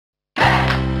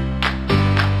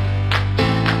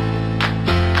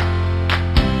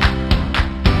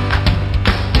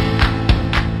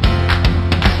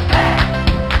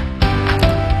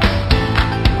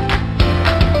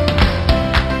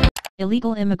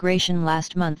Illegal immigration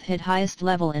last month hit highest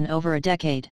level in over a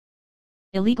decade.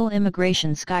 Illegal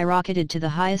immigration skyrocketed to the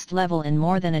highest level in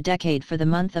more than a decade for the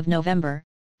month of November,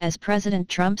 as President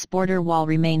Trump's border wall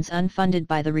remains unfunded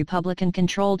by the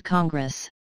Republican-controlled Congress.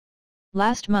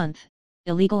 Last month,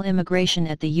 illegal immigration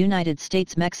at the United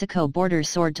States-Mexico border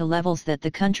soared to levels that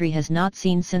the country has not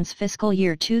seen since fiscal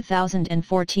year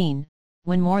 2014,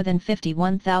 when more than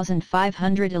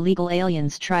 51,500 illegal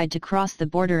aliens tried to cross the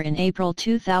border in April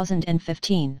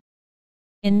 2015.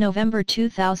 In November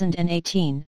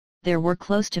 2018, there were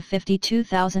close to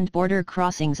 52,000 border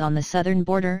crossings on the southern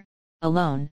border,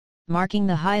 alone, marking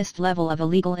the highest level of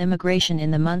illegal immigration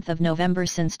in the month of November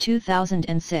since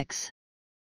 2006.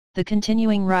 The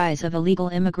continuing rise of illegal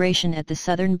immigration at the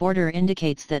southern border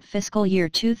indicates that fiscal year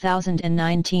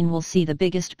 2019 will see the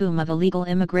biggest boom of illegal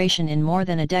immigration in more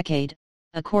than a decade,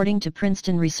 according to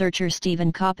Princeton researcher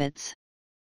Stephen Kopits.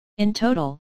 In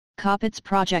total, Kopits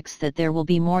projects that there will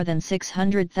be more than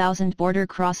 600,000 border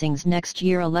crossings next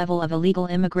year, a level of illegal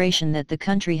immigration that the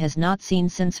country has not seen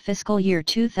since fiscal year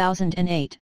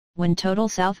 2008, when total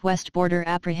southwest border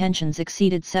apprehensions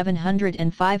exceeded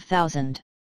 705,000.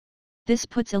 This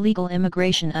puts illegal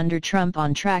immigration under Trump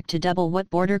on track to double what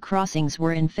border crossings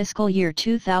were in fiscal year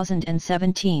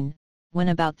 2017, when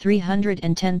about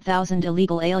 310,000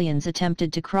 illegal aliens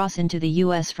attempted to cross into the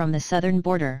U.S. from the southern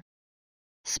border.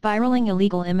 Spiraling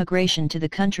illegal immigration to the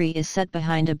country is set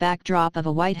behind a backdrop of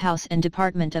a White House and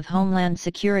Department of Homeland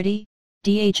Security,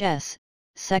 DHS,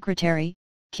 Secretary,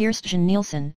 Kirstjen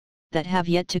Nielsen, that have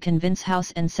yet to convince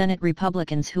House and Senate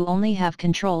Republicans, who only have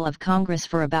control of Congress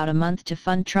for about a month, to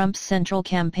fund Trump's central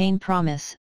campaign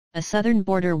promise, a southern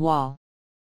border wall.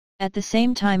 At the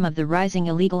same time of the rising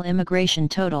illegal immigration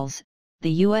totals,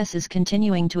 the U.S. is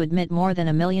continuing to admit more than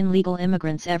 1 million legal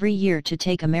immigrants every year to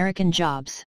take American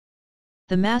jobs.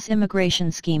 The mass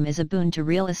immigration scheme is a boon to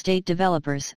real estate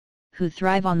developers, who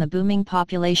thrive on the booming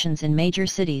populations in major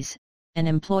cities, and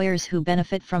employers who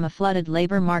benefit from a flooded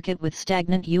labor market with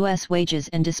stagnant U.S. wages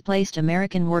and displaced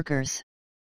American workers.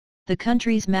 The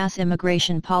country's mass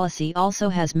immigration policy also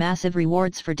has massive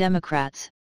rewards for Democrats,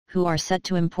 who are set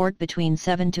to import between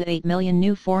 7 to 8 million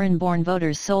new foreign-born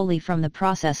voters solely from the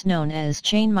process known as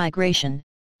chain migration,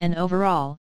 and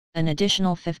overall, an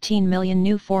additional 15 million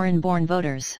new foreign-born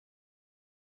voters.